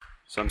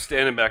So I'm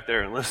standing back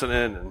there and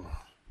listening and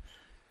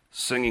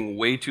singing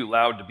way too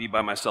loud to be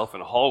by myself in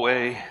a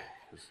hallway.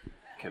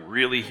 Can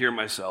really hear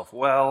myself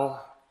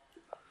well.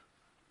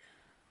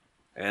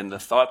 And the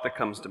thought that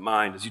comes to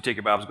mind, as you take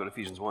your Bibles, go to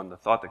Ephesians 1, the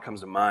thought that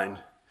comes to mind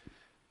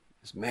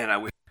is, man, I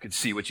wish I could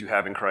see what you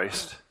have in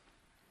Christ.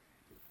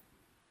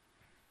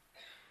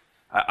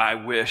 I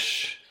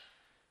wish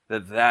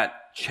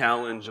that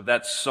challenge of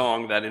that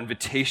song, that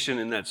invitation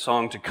in that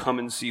song to come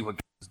and see what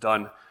God has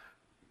done,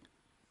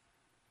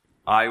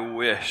 I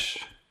wish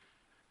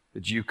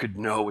that you could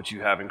know what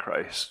you have in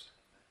Christ.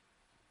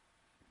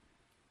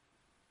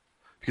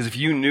 Because if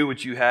you knew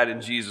what you had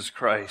in Jesus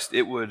Christ,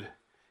 it would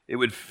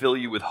fill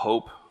you with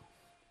hope.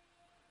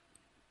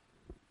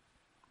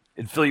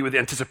 It'd fill you with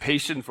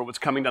anticipation for what's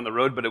coming down the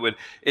road, but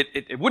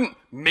it wouldn't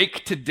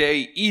make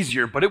today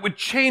easier, but it would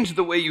change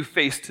the way you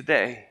face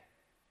today.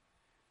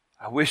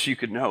 I wish you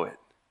could know it.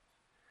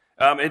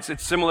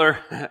 It's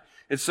similar.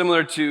 It's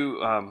similar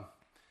to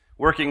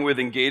working with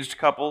engaged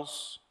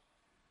couples.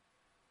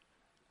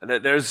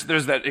 There's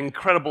that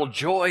incredible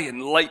joy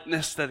and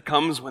lightness that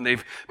comes when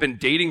they've been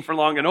dating for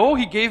long, and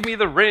he gave me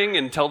the ring,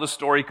 and tell the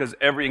story, because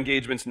every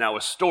engagement's now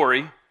a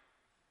story.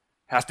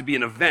 Has to be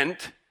an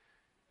event.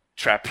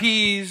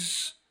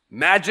 Trapeze,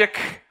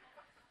 magic,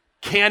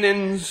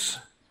 cannons.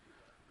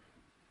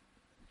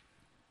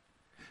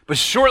 But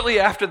shortly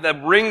after the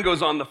ring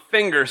goes on the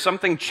finger,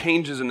 something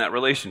changes in that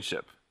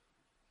relationship.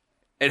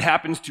 It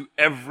happens to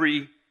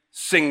every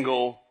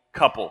single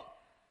couple.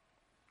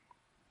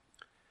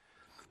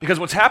 Because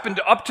what's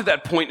happened up to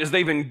that point is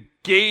they've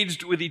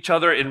engaged with each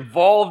other,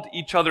 involved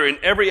each other in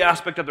every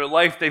aspect of their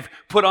life. They've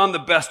put on the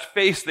best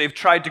face. They've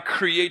tried to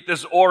create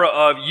this aura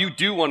of, you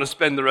do want to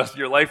spend the rest of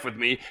your life with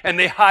me, and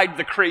they hide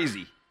the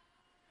crazy.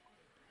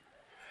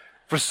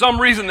 For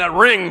some reason, that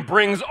ring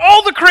brings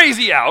all the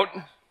crazy out.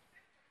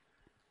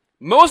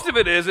 Most of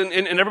it is, in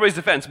everybody's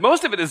defense,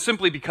 most of it is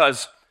simply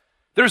because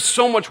there's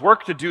so much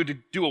work to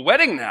do a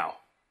wedding now.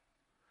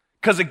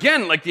 Because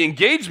again, like the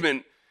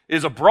engagement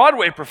is a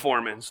Broadway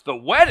performance. The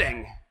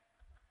wedding,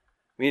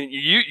 I mean,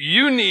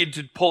 you need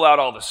to pull out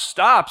all the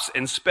stops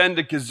and spend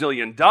 $1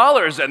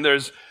 gazillion,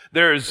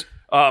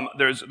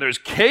 and there's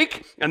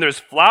cake, and there's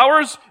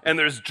flowers, and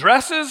there's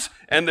dresses,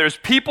 and there's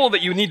people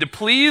that you need to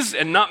please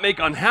and not make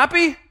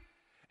unhappy.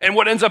 And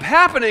what ends up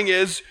happening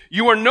is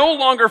you are no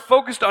longer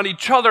focused on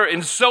each other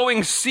and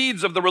sowing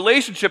seeds of the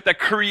relationship that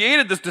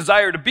created this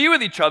desire to be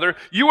with each other.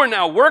 You are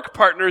now work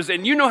partners,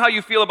 and you know how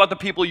you feel about the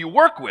people you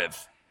work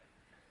with.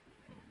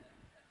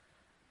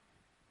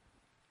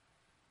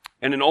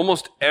 And in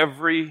almost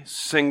every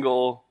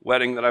single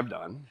wedding that I've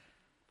done,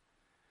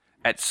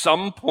 at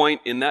some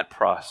point in that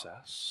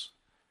process,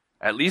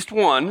 at least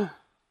one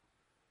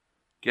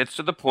gets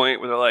to the point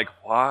where they're like,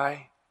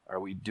 why are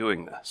we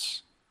doing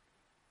this?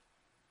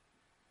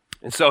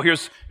 And so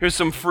here's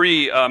some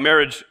free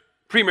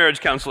pre-marriage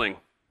counseling.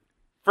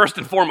 First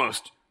and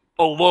foremost,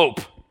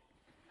 elope.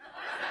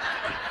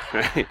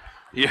 Right?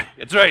 Yeah,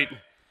 that's right.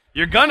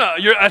 You're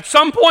at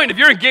some point, if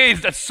you're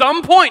engaged, at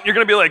some point, you're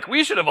going to be like,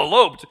 we should have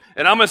eloped.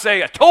 And I'm going to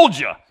say, I told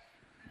you.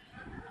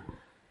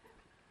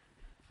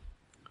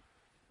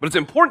 But it's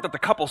important that the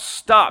couple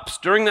stops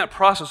during that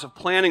process of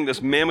planning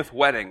this mammoth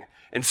wedding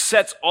and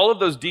sets all of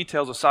those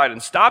details aside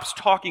and stops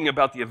talking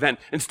about the event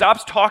and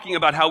stops talking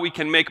about how we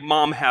can make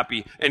mom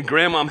happy and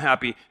grandmom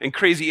happy and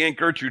crazy Aunt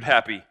Gertrude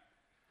happy.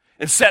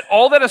 And set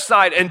all that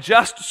aside and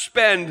just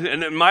spend,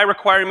 and my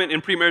requirement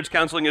in pre-marriage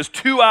counseling is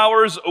 2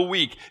 hours a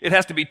week. It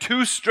has to be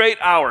 2 straight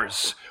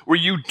hours where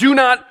you do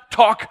not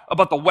talk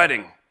about the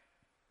wedding.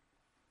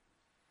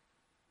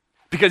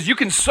 Because you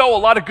can sow a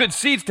lot of good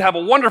seeds to have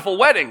a wonderful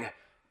wedding.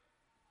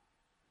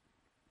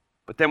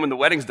 But then when the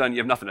wedding's done, you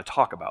have nothing to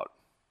talk about.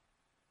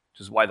 Which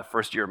is why the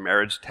first year of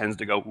marriage tends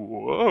to go,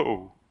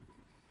 whoa.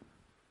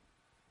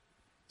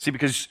 See,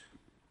 because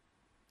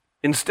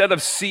instead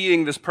of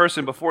seeing this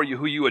person before you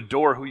who you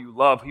adore, who you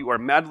love, who you are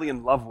madly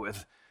in love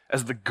with,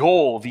 as the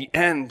goal, the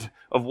end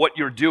of what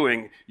you're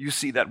doing, you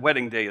see that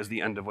wedding day as the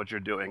end of what you're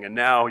doing. And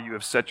now you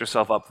have set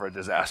yourself up for a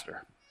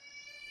disaster.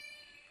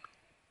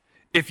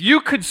 If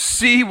you could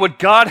see what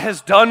God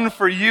has done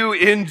for you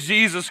in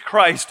Jesus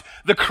Christ,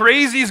 the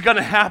crazy is going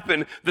to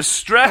happen. The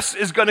stress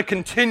is going to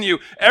continue.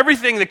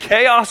 Everything, the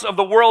chaos of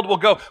the world will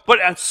go.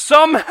 But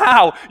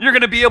somehow you're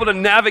going to be able to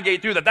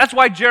navigate through that. That's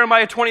why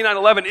Jeremiah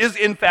 29:11 is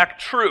in fact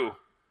true.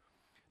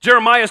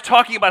 Jeremiah is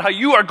talking about how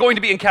you are going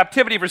to be in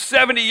captivity for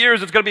 70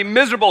 years. It's going to be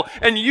miserable,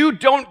 and you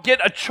don't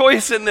get a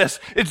choice in this.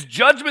 It's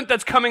judgment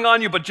that's coming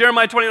on you, but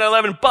Jeremiah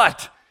 29:11,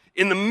 but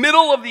in the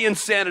middle of the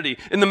insanity,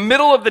 in the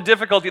middle of the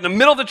difficulty, in the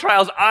middle of the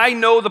trials, I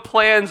know the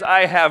plans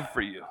I have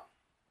for you.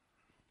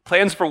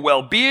 Plans for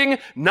well-being,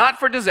 not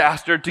for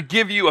disaster, to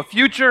give you a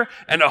future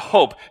and a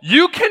hope.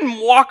 You can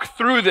walk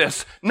through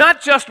this,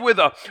 not just with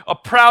a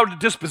proud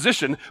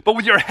disposition, but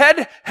with your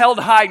head held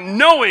high,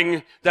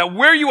 knowing that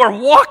where you are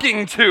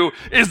walking to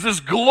is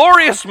this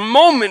glorious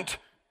moment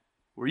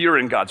where you're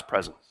in God's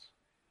presence.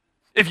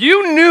 If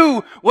you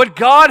knew what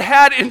God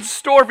had in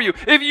store for you,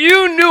 if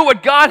you knew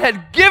what God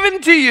had given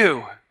to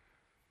you,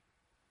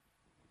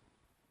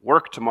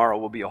 work tomorrow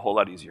will be a whole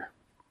lot easier.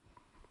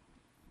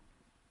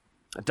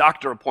 A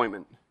doctor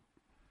appointment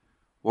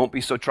won't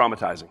be so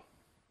traumatizing.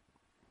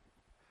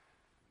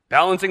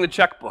 Balancing the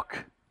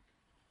checkbook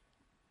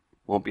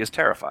won't be as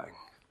terrifying.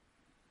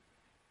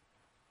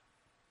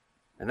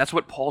 And that's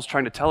what Paul's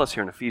trying to tell us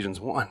here in Ephesians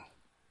 1.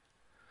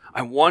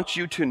 I want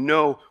you to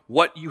know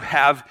what you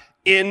have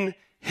in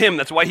him.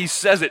 That's why he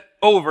says it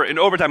over and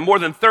over time, more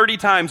than 30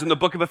 times in the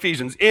book of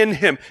Ephesians. In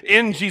him,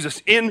 in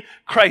Jesus, in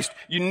Christ.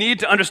 You need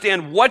to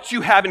understand what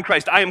you have in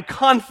Christ. I am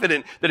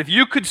confident that if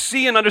you could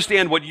see and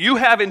understand what you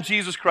have in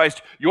Jesus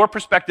Christ, your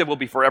perspective will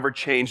be forever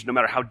changed no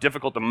matter how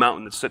difficult the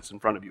mountain that sits in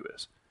front of you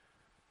is.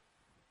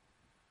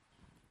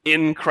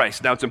 In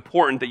Christ. Now, it's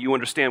important that you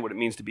understand what it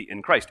means to be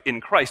in Christ.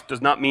 In Christ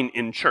does not mean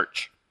in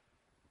church.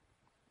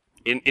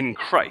 In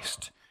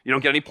Christ. You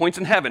don't get any points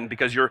in heaven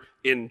because you're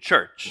in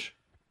church.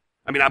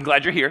 I mean, I'm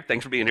glad you're here.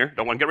 Thanks for being here.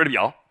 Don't want to get rid of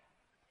y'all.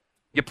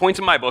 You get points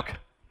in my book.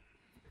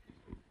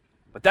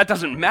 But that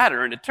doesn't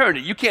matter in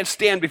eternity. You can't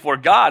stand before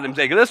God and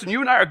say, listen, you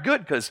and I are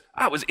good because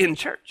I was in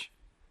church.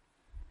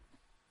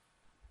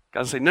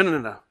 God will say,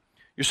 no.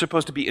 You're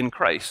supposed to be in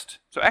Christ.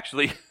 So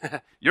actually,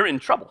 you're in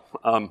trouble.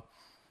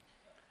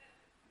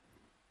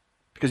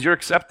 Because your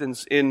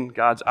acceptance in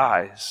God's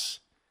eyes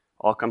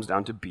all comes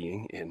down to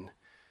being in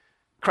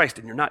Christ.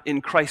 And you're not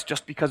in Christ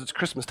just because it's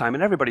Christmas time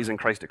and everybody's in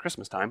Christ at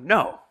Christmas time.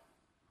 No.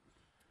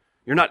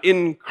 You're not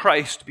in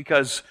Christ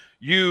because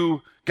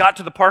you got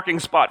to the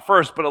parking spot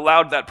first but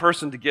allowed that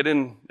person to get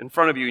in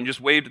front of you and just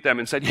waved at them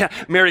and said, yeah,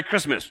 Merry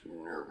Christmas.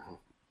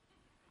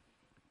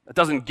 That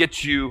doesn't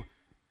get you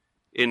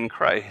in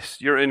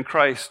Christ. You're in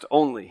Christ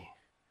only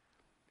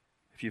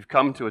if you've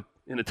come to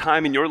in a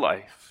time in your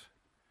life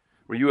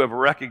where you have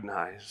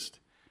recognized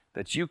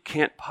that you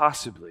can't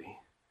possibly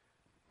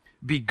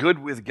be good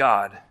with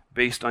God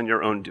based on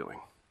your own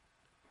doing.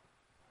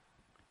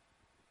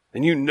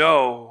 And you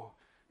know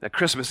that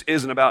Christmas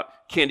isn't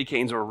about candy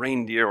canes or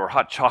reindeer or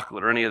hot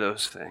chocolate or any of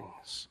those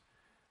things.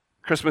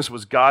 Christmas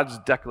was God's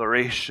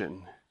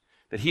declaration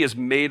that he has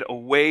made a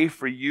way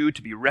for you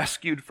to be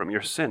rescued from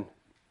your sin.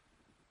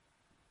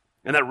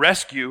 And that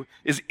rescue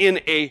is in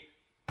a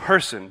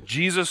person,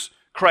 Jesus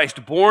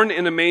Christ, born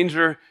in a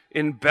manger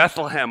in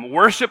Bethlehem,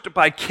 worshipped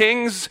by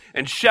kings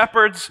and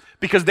shepherds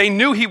because they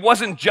knew he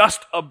wasn't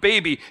just a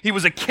baby. He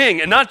was a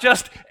king, and not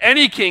just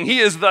any king. He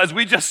is, as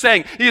we just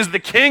sang, he is the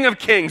King of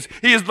kings.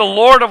 He is the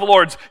Lord of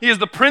lords. He is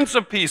the Prince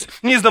of peace.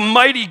 He is the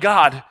mighty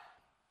God.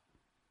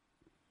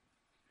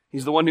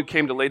 He's the one who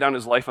came to lay down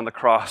his life on the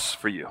cross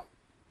for you.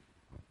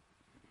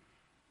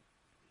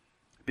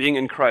 Being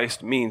in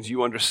Christ means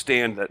you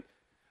understand that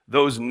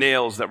those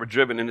nails that were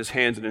driven in his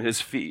hands and in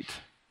his feet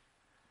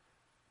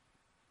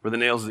were the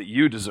nails that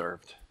you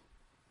deserved.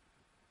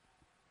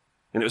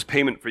 And it was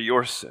payment for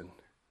your sin.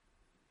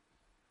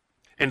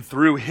 And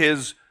through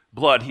his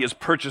blood, he has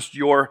purchased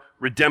your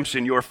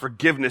redemption, your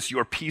forgiveness,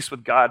 your peace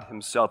with God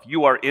himself.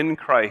 You are in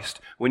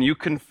Christ when you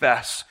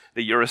confess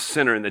that you're a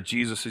sinner and that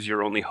Jesus is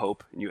your only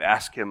hope, and you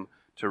ask him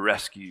to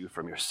rescue you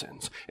from your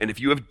sins. And if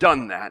you have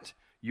done that,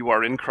 you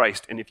are in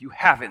Christ. And if you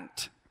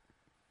haven't,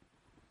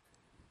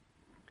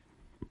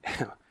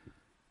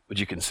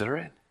 would you consider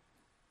it?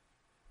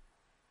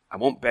 I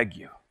won't beg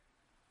you.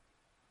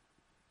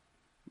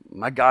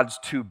 My God's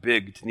too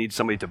big to need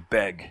somebody to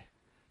beg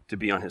to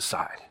be on his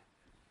side.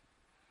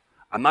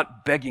 I'm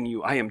not begging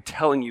you. I am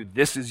telling you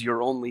this is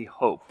your only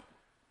hope.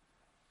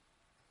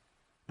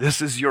 This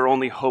is your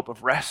only hope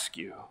of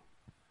rescue.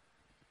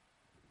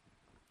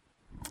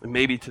 And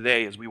maybe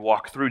today, as we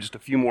walk through just a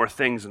few more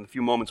things in the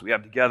few moments we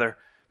have together,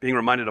 being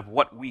reminded of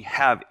what we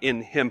have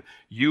in him,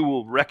 you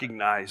will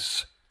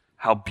recognize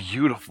how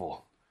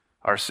beautiful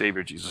our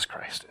Savior Jesus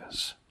Christ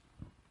is.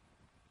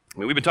 I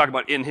mean, we've been talking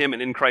about in him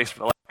and in Christ for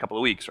the last couple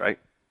of weeks, right?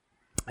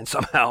 And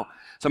somehow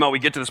we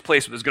get to this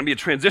place where there's going to be a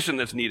transition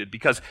that's needed,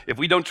 because if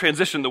we don't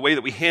transition the way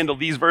that we handle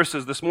these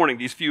verses this morning,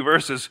 these few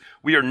verses,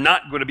 we are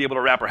not going to be able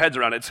to wrap our heads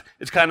around it.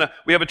 It's kind of,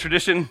 we have a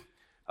tradition,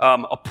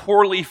 a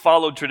poorly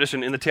followed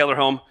tradition in the Taylor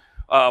home.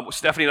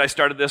 Stephanie and I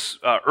started this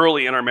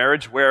early in our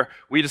marriage, where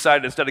we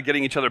decided instead of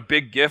getting each other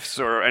big gifts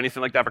or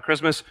anything like that for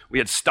Christmas, we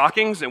had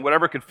stockings, and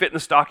whatever could fit in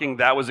the stocking,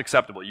 that was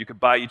acceptable. You could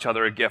buy each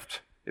other a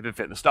gift if it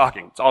fit in the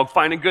stocking. It's all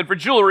fine and good for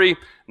jewelry,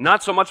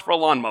 not so much for a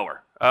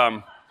lawnmower.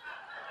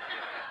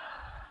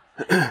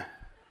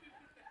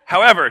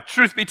 However,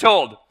 truth be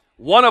told,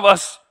 one of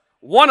us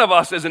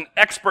is an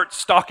expert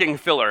stocking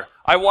filler.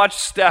 I watched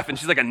Steph, and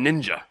she's like a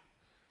ninja.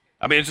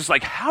 I mean, it's just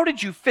like, how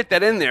did you fit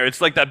that in there?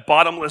 It's like that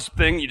bottomless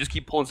thing. You just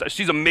keep pulling stuff.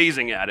 She's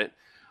amazing at it.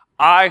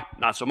 I,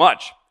 not so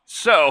much.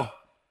 So,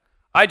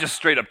 I just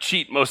straight up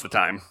cheat most of the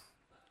time.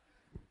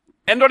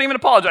 And don't even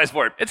apologize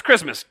for it. It's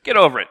Christmas. Get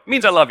over it. It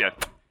means I love you.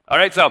 All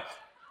right, so.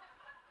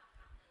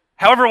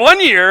 However, one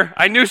year,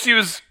 I knew she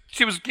was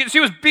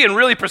being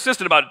really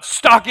persistent about it.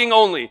 Stocking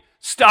only.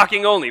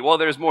 Stocking only. Well,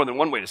 there's more than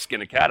one way to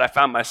skin a cat. I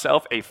found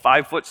myself a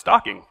 5-foot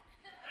stocking.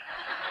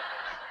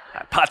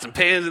 Pots and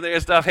pans in there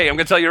and stuff. Hey, I'm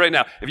going to tell you right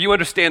now, if you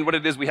understand what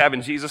it is we have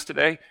in Jesus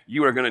today,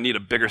 you are going to need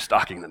a bigger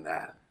stocking than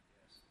that.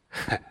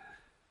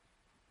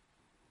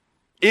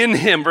 In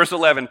him, verse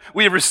 11,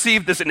 we have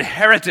received this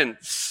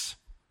inheritance.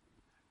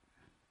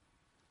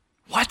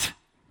 What?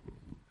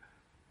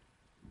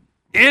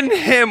 In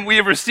him we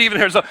have received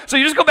inheritance. So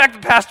you just go back the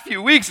past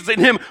few weeks and say, in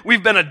him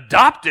we've been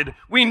adopted.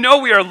 We know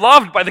we are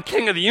loved by the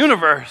King of the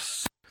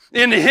universe.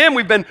 In him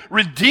we've been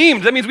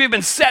redeemed. That means we've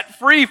been set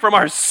free from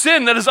our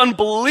sin. That is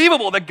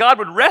unbelievable that God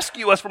would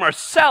rescue us from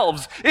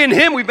ourselves. In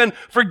him we've been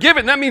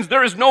forgiven. That means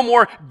there is no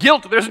more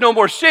guilt. There's no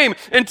more shame.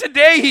 And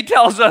today he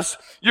tells us,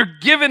 you're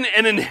given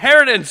an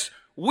inheritance.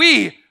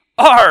 We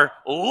are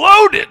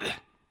loaded.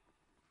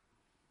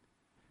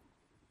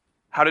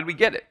 How did we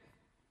get it?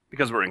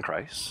 Because we're in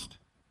Christ.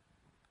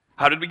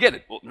 How did we get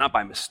it? Well, not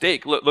by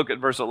mistake. Look at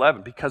verse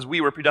 11. Because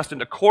we were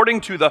predestined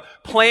according to the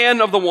plan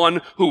of the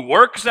one who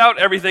works out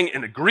everything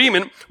in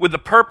agreement with the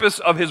purpose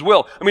of his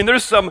will. I mean,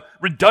 there's some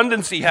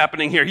redundancy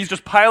happening here. He's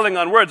just piling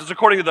on words. It's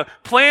according to the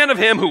plan of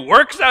him who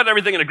works out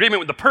everything in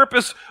agreement with the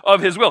purpose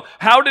of his will.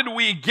 How did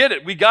we get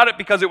it? We got it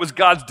because it was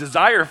God's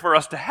desire for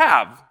us to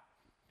have.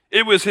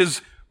 It was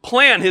his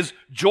plan, his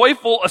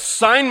joyful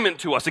assignment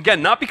to us.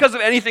 Again, not because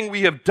of anything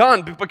we have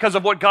done, but because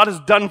of what God has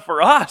done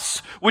for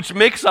us, which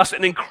makes us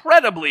an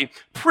incredibly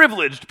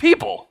privileged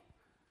people.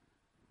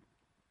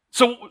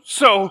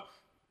 So,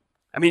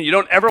 I mean, you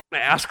don't ever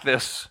want to ask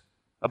this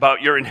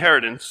about your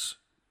inheritance,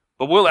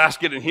 but we'll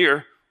ask it in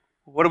here.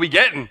 What are we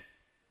getting?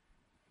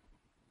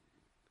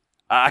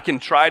 I can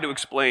try to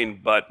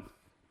explain, but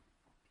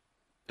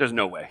there's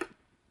no way.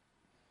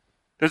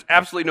 There's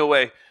absolutely no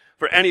way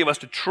for any of us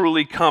to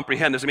truly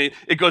comprehend this. I mean,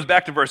 it goes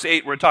back to verse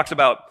 8 where it talks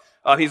about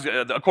he's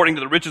according to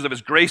the riches of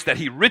his grace that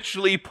he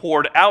richly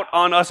poured out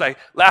on us.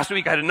 Last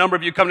week I had a number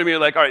of you come to me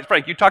like, all right,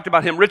 Frank, you talked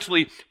about him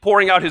richly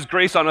pouring out his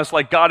grace on us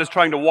like God is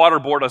trying to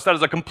waterboard us. That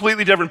is a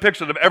completely different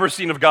picture that I've ever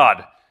seen of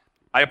God.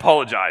 I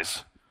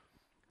apologize.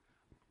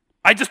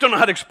 I just don't know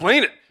how to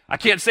explain it. I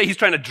can't say he's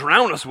trying to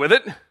drown us with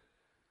it.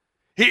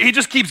 He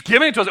just keeps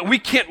giving it to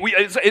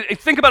us.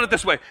 Think about it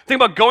this way. Think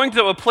about going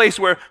to a place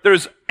where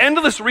there's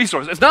endless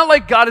resources. It's not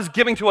like God is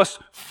giving to us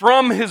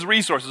from his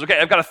resources. Okay,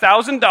 I've got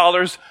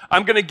 $1,000.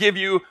 I'm going to give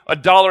you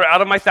 $1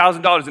 out of my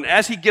 $1,000. And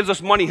as he gives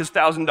us money, his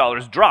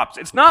 $1,000 drops.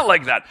 It's not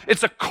like that.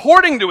 It's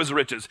according to his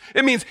riches.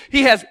 It means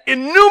he has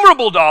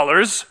innumerable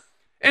dollars.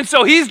 And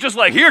so he's just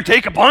like, here,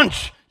 take a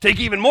bunch. Take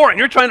even more. And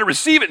you're trying to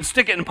receive it and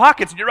stick it in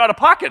pockets, and you're out of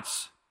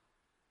pockets.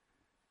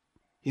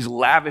 He's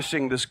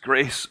lavishing this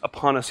grace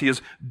upon us. He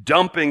is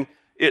dumping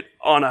it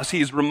on us.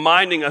 He's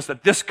reminding us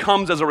that this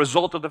comes as a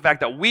result of the fact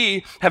that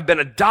we have been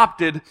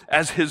adopted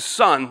as his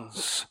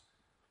sons.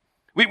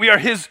 We are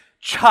his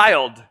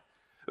child.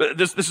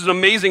 This is an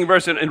amazing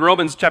verse in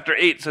Romans chapter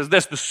 8. It says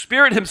this, the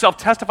Spirit himself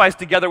testifies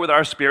together with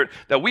our spirit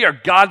that we are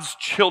God's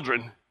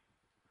children.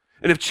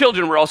 And if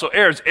children, we're also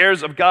heirs,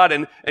 heirs of God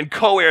and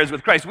co-heirs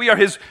with Christ. We are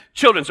his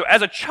children. So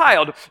as a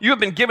child, you have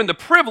been given the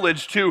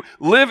privilege to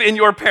live in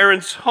your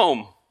parents'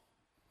 home.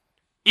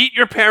 Eat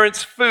your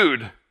parents'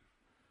 food.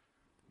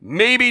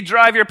 Maybe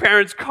drive your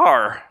parents'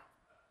 car.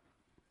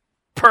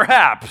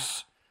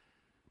 Perhaps.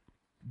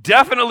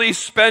 Definitely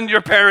spend your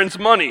parents'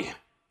 money.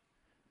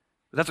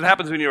 That's what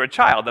happens when you're a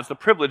child. That's the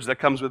privilege that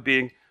comes with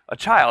being a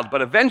child.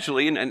 But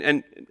eventually,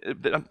 and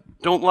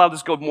don't allow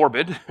this to go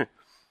morbid,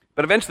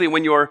 but eventually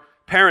when your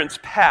parents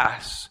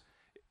pass,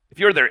 if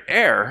you're their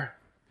heir,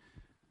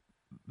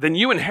 then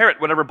you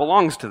inherit whatever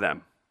belongs to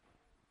them.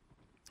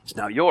 It's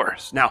now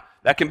yours. Now,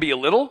 that can be a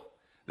little.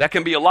 That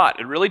can be a lot.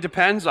 It really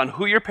depends on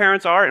who your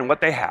parents are and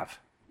what they have.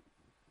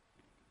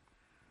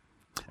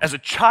 As a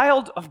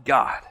child of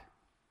God,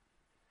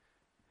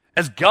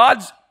 as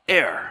God's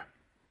heir,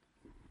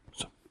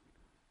 so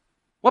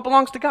what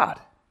belongs to God?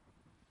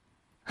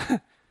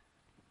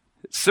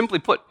 Simply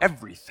put,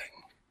 everything.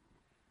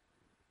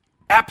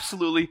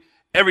 Absolutely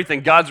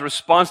everything. God's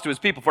response to his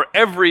people. For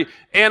every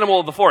animal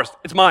of the forest,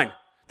 it's mine.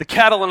 The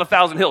cattle on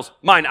 1,000 hills,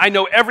 mine. I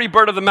know every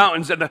bird of the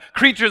mountains and the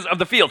creatures of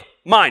the field,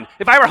 mine.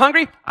 If I were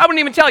hungry, I wouldn't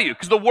even tell you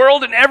because the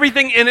world and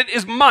everything in it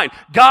is mine.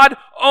 God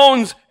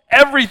owns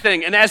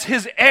everything, and as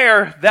his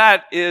heir,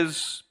 that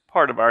is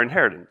part of our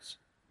inheritance.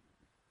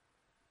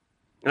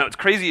 Now, it's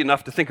crazy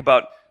enough to think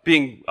about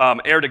being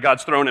heir to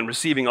God's throne and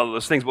receiving all of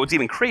those things, but what's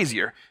even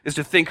crazier is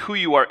to think who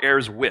you are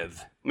heirs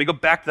with. Let me go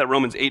back to that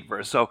Romans 8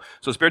 verse. So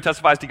Spirit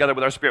testifies together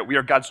with our spirit. We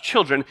are God's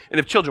children,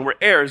 and if children, we're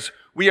heirs.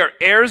 We are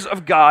heirs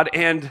of God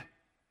and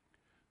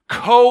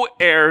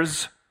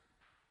co-heirs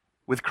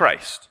with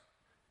Christ.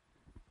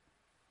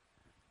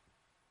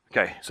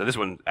 Okay, so this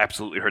one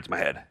absolutely hurts my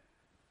head.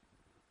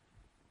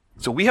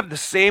 So we have the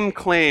same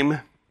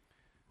claim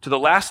to the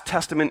last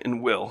testament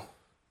and will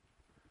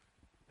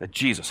that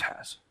Jesus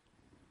has.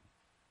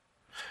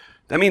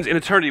 That means in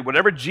eternity,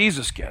 whatever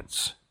Jesus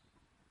gets,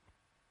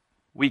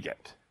 we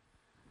get.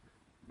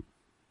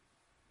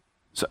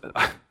 So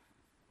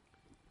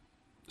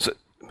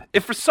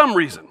if for some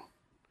reason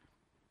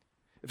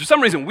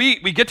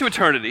we get to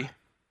eternity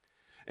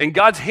and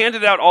God's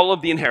handed out all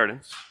of the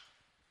inheritance,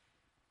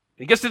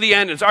 it gets to the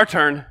end, it's our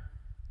turn,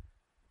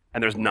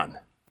 and there's none.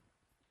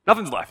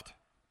 Nothing's left.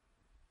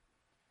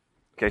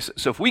 Okay,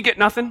 so if we get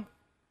nothing,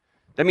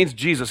 that means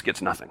Jesus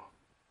gets nothing.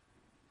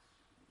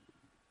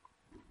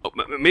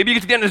 Maybe you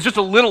get to the end and there's just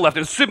a little left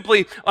and it's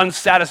simply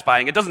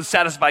unsatisfying. It doesn't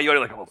satisfy you. You're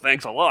like, well,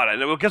 thanks a lot. And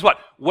well, guess what?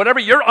 Whatever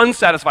you're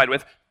unsatisfied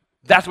with,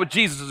 That's what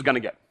Jesus is going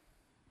to get.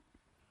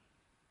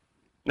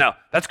 Now,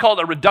 that's called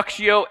a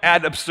reductio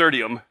ad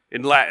absurdum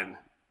in Latin.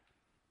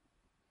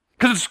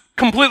 Because it's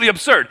completely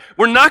absurd.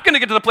 We're not going to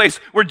get to the place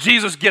where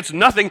Jesus gets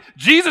nothing.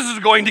 Jesus is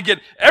going to get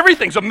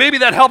everything. So maybe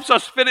that helps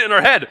us fit it in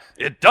our head.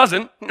 It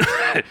doesn't.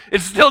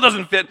 It still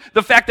doesn't fit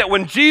the fact that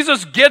when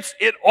Jesus gets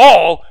it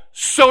all,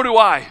 so do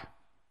I.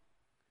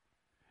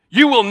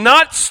 You will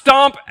not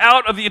stomp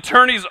out of the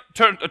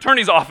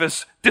attorney's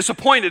office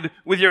disappointed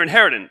with your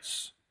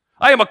inheritance.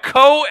 I am a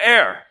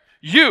co-heir.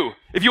 You,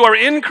 if you are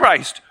in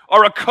Christ,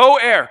 are a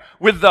co-heir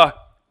with the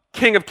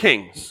King of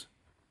Kings,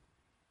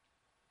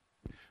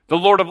 the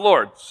Lord of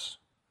Lords,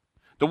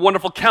 the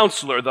wonderful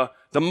Counselor, the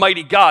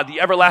mighty God, the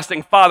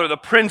everlasting Father, the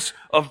Prince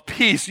of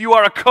Peace. You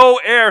are a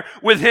co-heir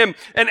with him.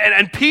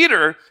 And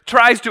Peter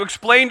tries to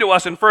explain to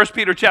us in 1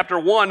 Peter chapter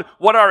 1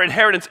 what our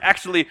inheritance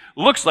actually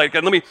looks like.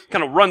 And let me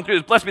kind of run through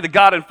this. Blessed be the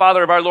God and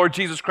Father of our Lord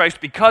Jesus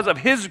Christ. Because of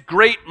his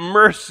great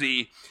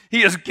mercy,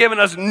 he has given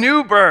us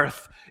new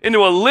birth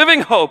into a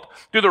living hope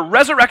through the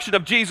resurrection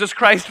of Jesus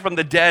Christ from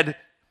the dead.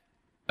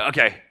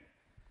 Okay.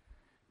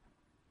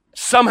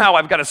 Somehow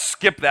I've got to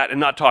skip that and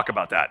not talk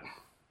about that.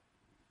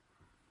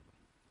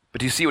 But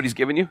do you see what he's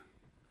given you?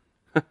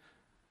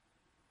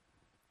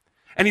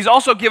 And he's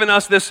also given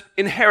us this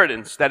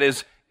inheritance that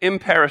is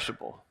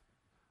imperishable,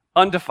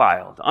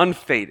 undefiled,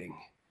 unfading,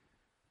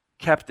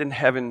 kept in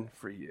heaven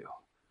for you.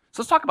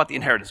 So let's talk about the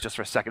inheritance just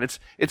for a second.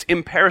 It's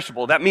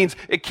imperishable. That means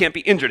it can't be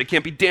injured. It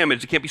can't be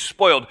damaged. It can't be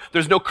spoiled.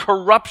 There's no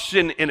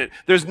corruption in it.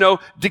 There's no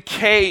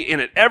decay in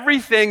it.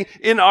 Everything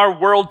in our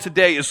world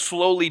today is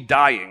slowly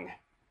dying.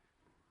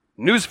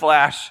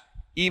 Newsflash,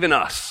 even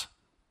us.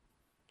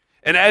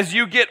 And as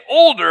you get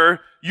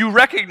older, you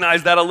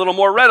recognize that a little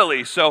more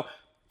readily. So,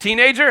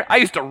 teenager, I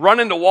used to run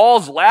into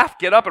walls, laugh,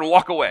 get up, and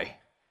walk away.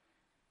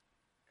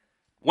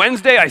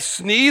 Wednesday, I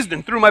sneezed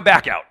and threw my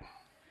back out.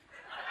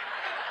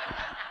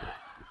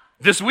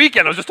 This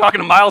weekend, I was just talking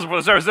to Miles before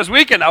the service. This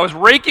weekend, I was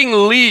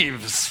raking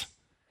leaves.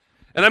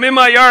 And I'm in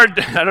my yard,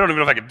 I don't even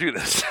know if I could do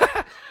this,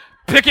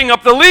 picking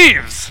up the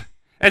leaves.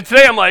 And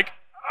today I'm like,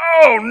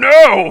 oh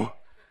no!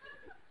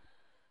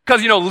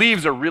 Because,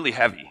 leaves are really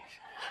heavy.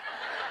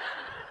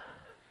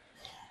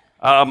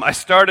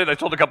 I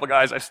told a couple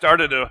guys, I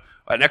started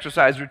an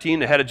exercise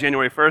routine ahead of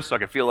January 1st so I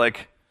could feel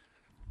like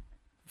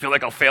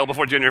I'll fail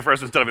before January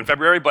 1st instead of in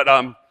February. But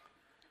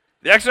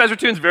the exercise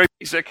routine is very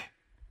basic.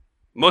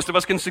 Most of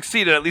us can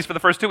succeed at least for the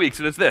first 2 weeks,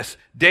 and it's this.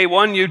 Day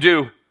 1, you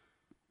do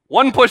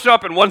 1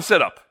 push-up and 1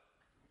 sit-up.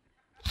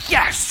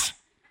 Yes!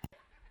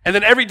 And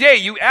then every day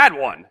you add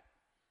 1.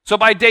 So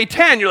by day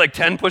 10, you're like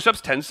 10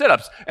 push-ups, 10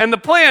 sit-ups. And the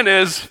plan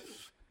is,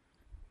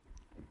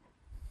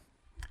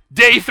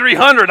 day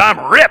 300,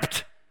 I'm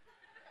ripped.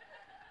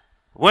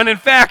 When in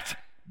fact,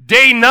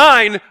 day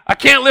 9, I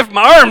can't lift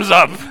my arms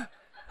up.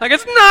 Like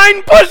it's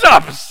 9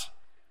 push-ups.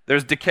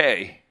 There's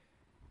decay.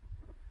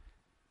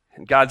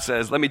 And God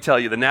says, let me tell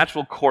you, the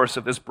natural course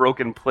of this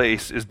broken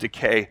place is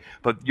decay,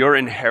 but your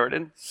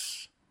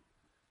inheritance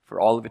for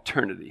all of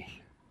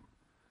eternity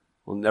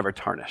will never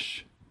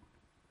tarnish.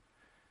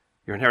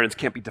 Your inheritance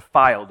can't be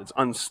defiled. It's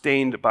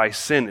unstained by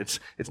sin. It's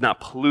not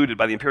polluted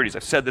by the impurities.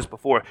 I've said this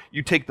before.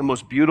 You take the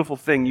most beautiful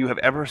thing you have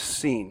ever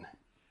seen,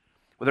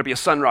 whether it be a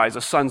sunrise,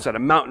 a sunset, a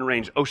mountain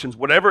range, oceans,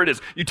 whatever it is,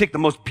 you take the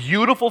most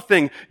beautiful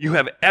thing you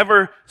have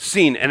ever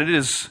seen, and it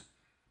is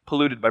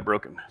polluted by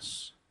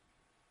brokenness.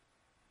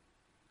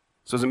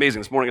 So it was amazing.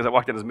 This morning as I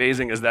walked in, as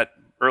amazing as that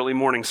early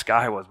morning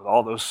sky was with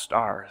all those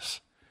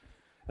stars.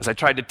 As I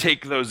tried to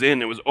take those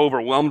in, it was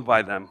overwhelmed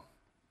by them.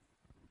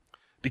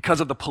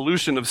 Because of the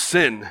pollution of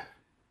sin,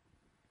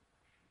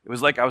 it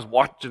was like I was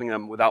watching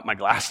them without my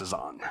glasses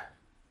on.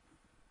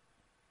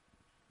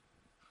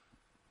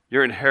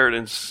 Your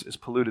inheritance is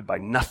polluted by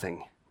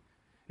nothing.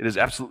 It is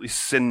absolutely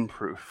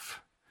sin-proof.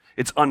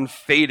 It's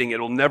unfading.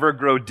 It'll never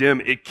grow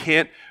dim. It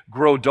can't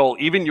grow dull.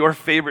 Even your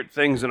favorite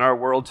things in our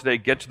world today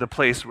get to the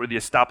place where they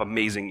stop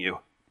amazing you.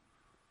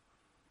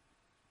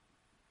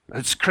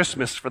 It's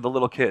Christmas for the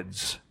little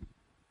kids.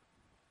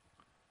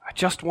 I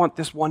just want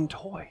this one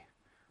toy.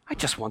 I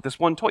just want this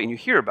one toy. And you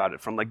hear about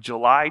it from like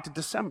July to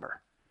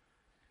December.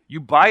 You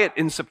buy it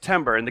in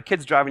September and the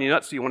kid's driving you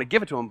nuts, so you want to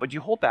give it to them, but you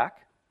hold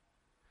back.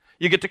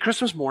 You get to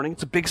Christmas morning.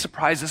 It's a big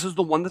surprise. This is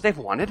the one that they've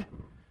wanted.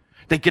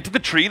 They get to the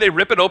tree, they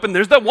rip it open,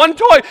 there's that one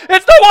toy.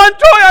 It's the one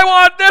toy I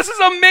want. This is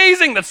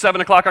amazing. That's 7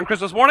 o'clock on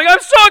Christmas morning.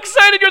 I'm so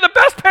excited. You're the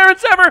best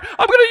parents ever.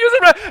 I'm going to use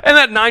it. And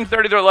at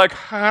 9:30, they're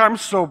like, I'm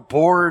so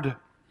bored.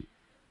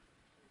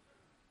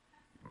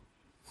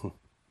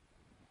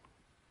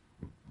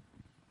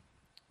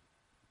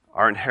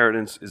 Our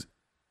inheritance is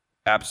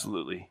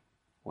absolutely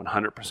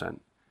 100%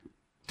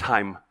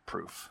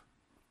 time-proof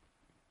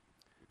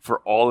for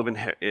all of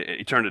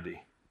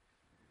eternity.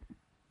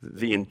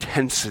 The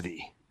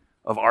intensity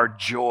of our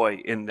joy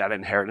in that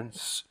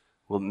inheritance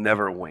will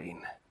never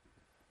wane.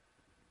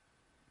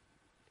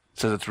 It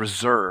says it's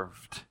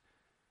reserved,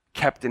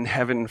 kept in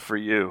heaven for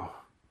you.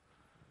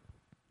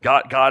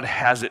 God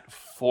has it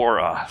for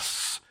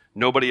us.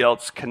 Nobody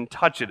else can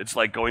touch it. It's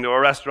like going to a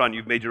restaurant.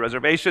 You've made your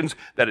reservations.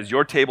 That is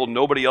your table.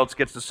 Nobody else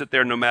gets to sit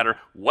there no matter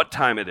what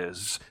time it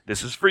is.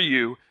 This is for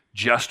you,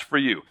 just for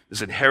you.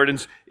 This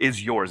inheritance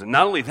is yours. And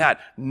not only that,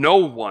 no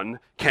one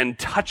can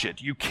touch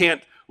it. You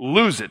can't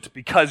lose it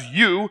because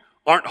you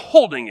aren't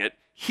holding it.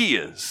 He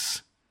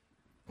is.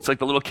 It's like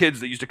the little kids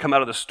that used to come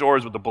out of the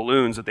stores with the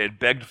balloons that they had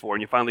begged for,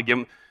 and you finally give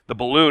them the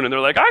balloon, and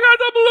they're like, I got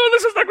the balloon.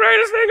 This is the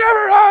greatest thing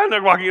ever. And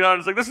they're walking out, and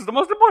it's like, this is the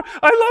most important.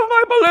 I love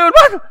my balloon.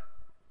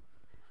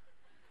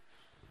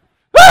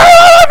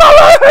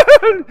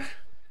 What?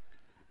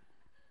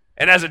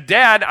 And as a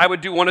dad, I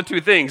would do one of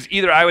two things.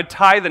 Either I would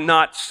tie the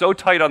knot so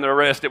tight on their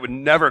wrist it would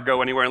never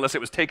go anywhere unless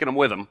it was taking them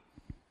with them,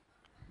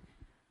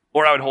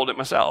 or I would hold it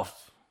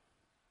myself.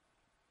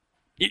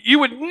 You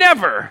would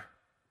never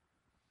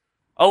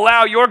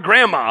allow your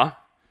grandma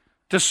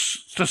to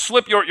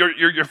slip your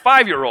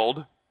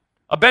 5-year-old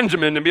a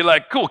Benjamin and be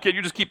like, cool, kid,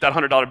 you just keep that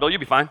 $100 bill, you'll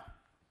be fine.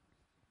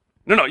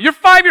 No, your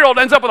 5-year-old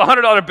ends up with a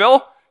 $100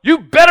 bill, you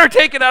better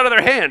take it out of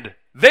their hand.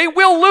 They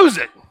will lose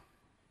it.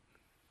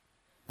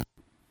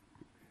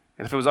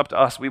 And if it was up to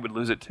us, we would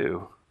lose it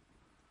too.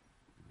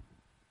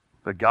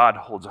 But God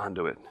holds on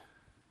to it.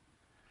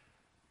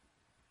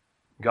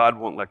 God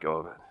won't let go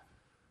of it.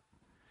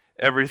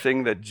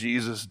 Everything that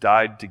Jesus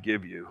died to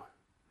give you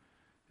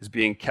is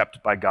being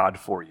kept by God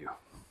for you.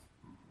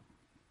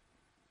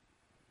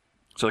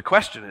 So the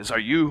question is, are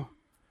you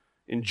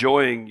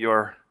enjoying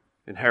your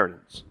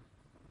inheritance?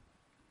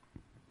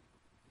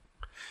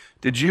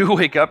 Did you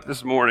wake up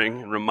this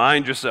morning and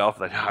remind yourself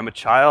that I'm a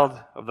child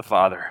of the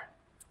Father?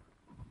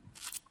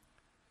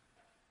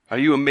 Are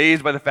you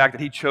amazed by the fact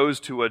that He chose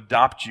to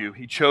adopt you?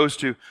 He chose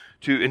to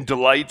and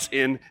delights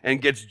in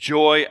and gets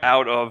joy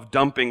out of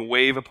dumping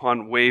wave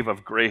upon wave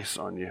of grace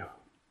on you.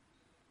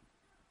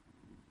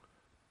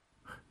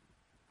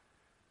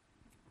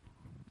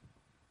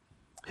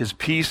 His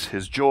peace,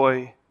 His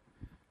joy,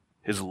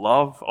 His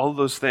love, all of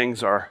those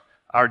things are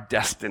our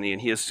destiny,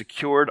 and He has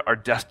secured our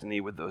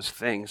destiny with those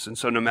things. And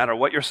so no matter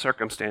what your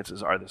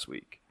circumstances are this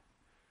week,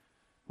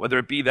 whether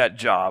it be that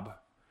job,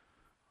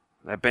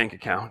 that bank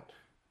account,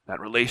 that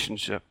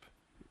relationship,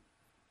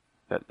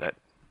 that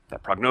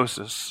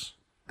prognosis,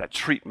 that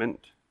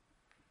treatment,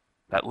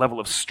 that level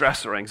of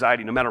stress or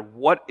anxiety, no matter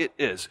what it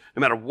is, no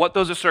matter what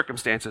those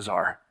circumstances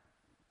are,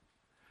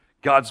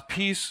 God's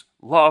peace,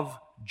 love,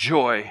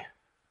 joy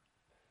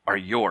are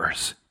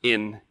yours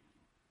in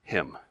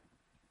Him.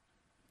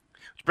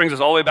 Which brings us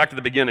all the way back to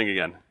the beginning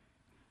again.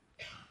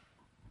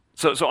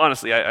 So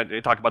honestly, I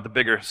talk about the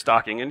bigger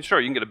stocking, and sure,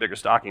 you can get a bigger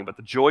stocking, but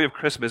the joy of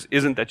Christmas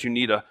isn't that you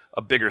need a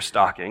bigger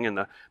stocking, and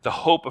the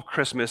hope of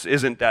Christmas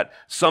isn't that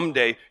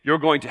someday you're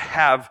going to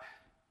have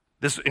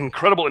this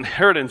incredible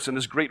inheritance and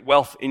this great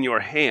wealth in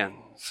your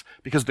hands.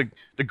 Because the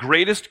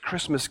greatest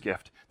Christmas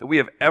gift that we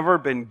have ever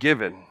been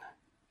given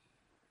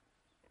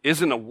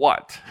isn't a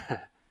what,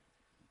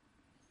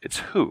 it's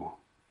who.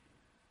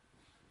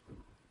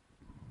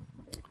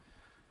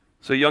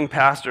 So a young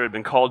pastor had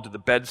been called to the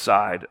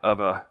bedside of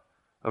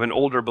an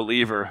older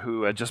believer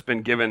who had just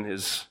been given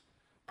his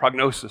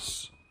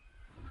prognosis.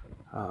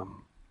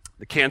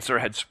 The cancer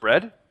had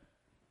spread.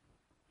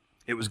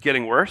 It was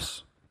getting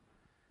worse.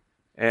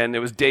 And it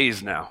was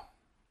days now.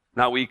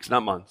 Not weeks,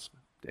 not months,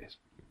 days.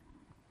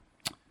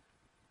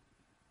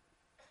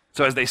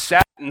 So as they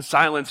sat in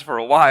silence for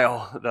a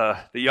while,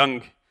 the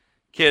young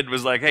kid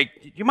was like, hey,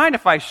 do you mind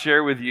if I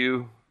share with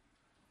you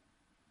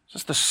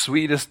just the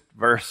sweetest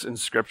verse in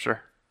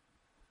Scripture?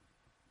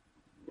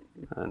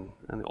 And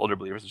the older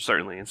believers,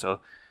 certainly. And so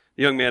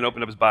the young man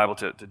opened up his Bible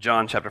to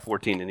John chapter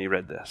 14, and he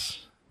read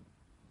this.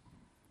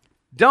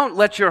 Don't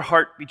let your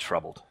heart be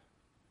troubled.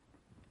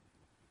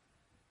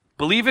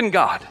 Believe in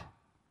God.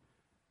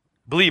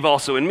 Believe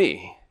also in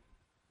me.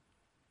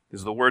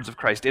 These are the words of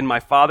Christ. In my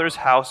Father's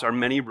house are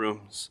many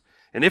rooms,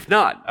 and if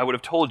not, I would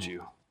have told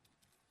you.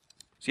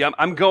 See,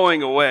 I'm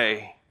going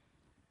away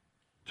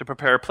to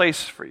prepare a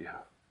place for you.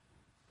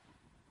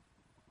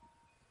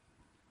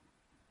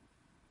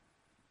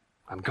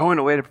 I'm going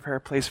away to prepare a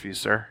place for you,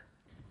 sir.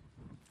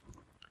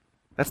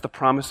 That's the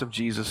promise of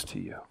Jesus to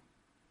you.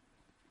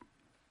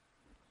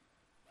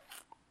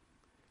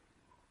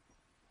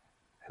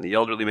 And the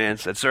elderly man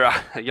said, sir,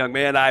 young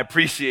man, I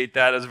appreciate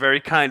that. It's very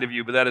kind of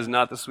you, but that is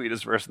not the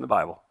sweetest verse in the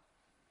Bible.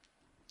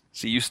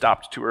 See, you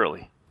stopped too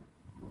early.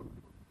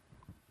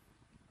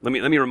 Let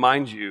me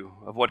remind you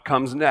of what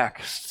comes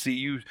next.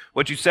 See,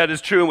 what you said is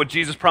true, and what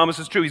Jesus promised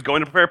is true. He's going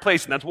to prepare a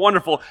place, and that's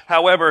wonderful.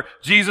 However,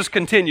 Jesus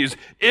continues,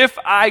 if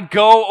I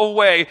go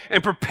away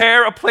and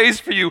prepare a place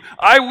for you,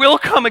 I will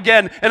come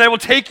again, and I will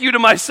take you to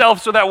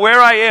myself so that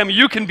where I am,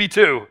 you can be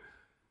too.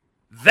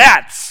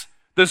 That's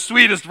the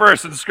sweetest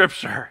verse in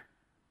Scripture.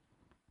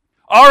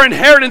 Our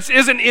inheritance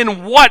isn't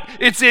in what,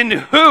 it's in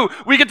who.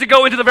 We get to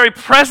go into the very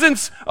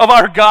presence of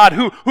our God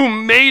who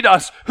made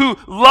us, who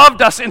loved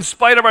us in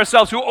spite of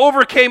ourselves, who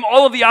overcame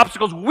all of the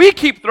obstacles we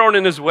keep throwing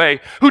in His way,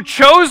 who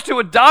chose to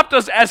adopt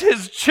us as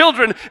His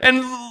children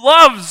and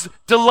loves,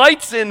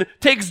 delights in,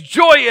 takes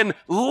joy in,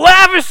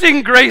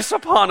 lavishing grace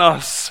upon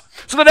us.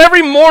 So that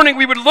every morning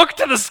we would look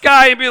to the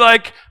sky and be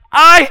like,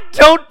 I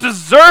don't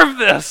deserve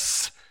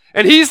this.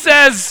 And he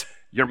says,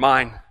 you're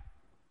mine.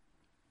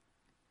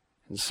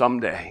 And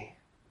someday,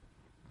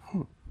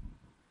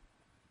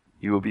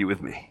 you will be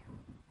with me.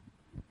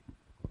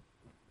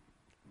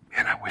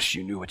 Man, I wish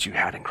you knew what you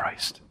had in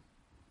Christ.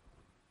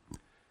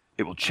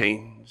 It will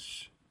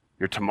change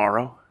your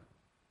tomorrow,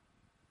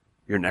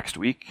 your next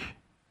week,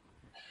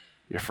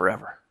 your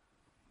forever,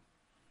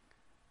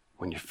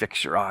 when you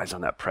fix your eyes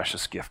on that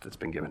precious gift that's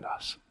been given to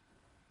us.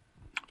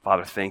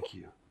 Father, thank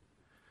you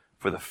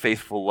for the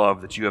faithful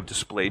love that you have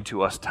displayed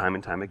to us time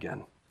and time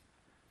again.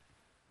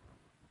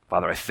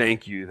 Father, I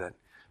thank you that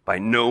by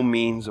no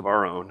means of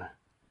our own,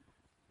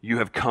 you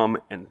have come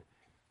and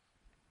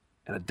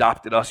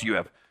adopted us. You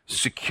have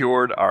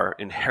secured our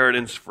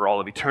inheritance for all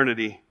of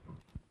eternity.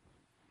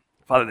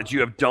 Father, that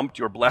you have dumped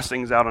your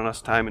blessings out on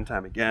us time and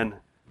time again.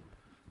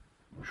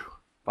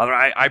 Father,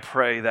 I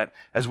pray that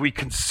as we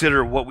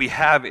consider what we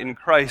have in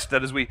Christ,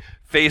 that as we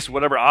face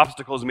whatever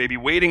obstacles may be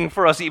waiting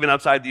for us even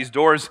outside these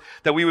doors,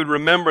 that we would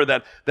remember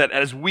that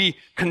as we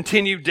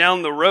continue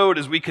down the road,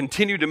 as we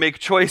continue to make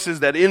choices,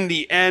 that in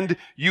the end,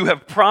 you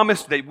have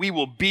promised that we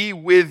will be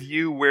with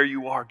you where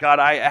you are. God,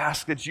 I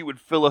ask that you would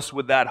fill us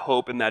with that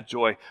hope and that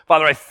joy.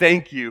 Father, I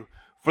thank you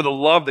for the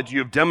love that you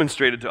have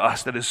demonstrated to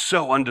us that is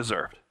so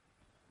undeserved.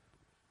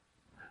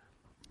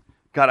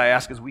 God, I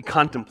ask as we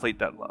contemplate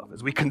that love,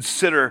 as we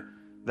consider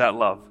that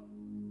love,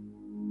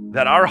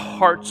 that our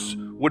hearts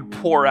would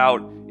pour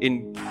out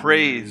in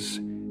praise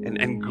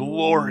and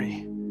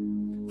glory.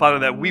 Father,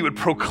 that we would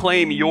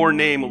proclaim your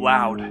name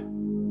loud.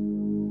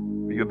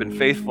 You have been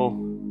faithful,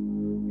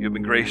 you have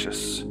been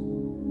gracious,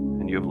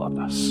 and you have loved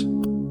us.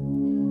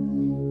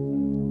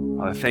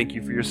 Father, thank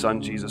you for your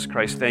Son, Jesus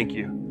Christ. Thank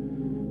you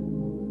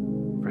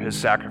for his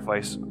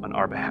sacrifice on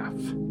our behalf.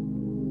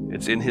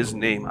 It's in his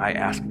name I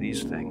ask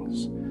these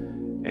things.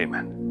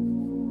 Amen.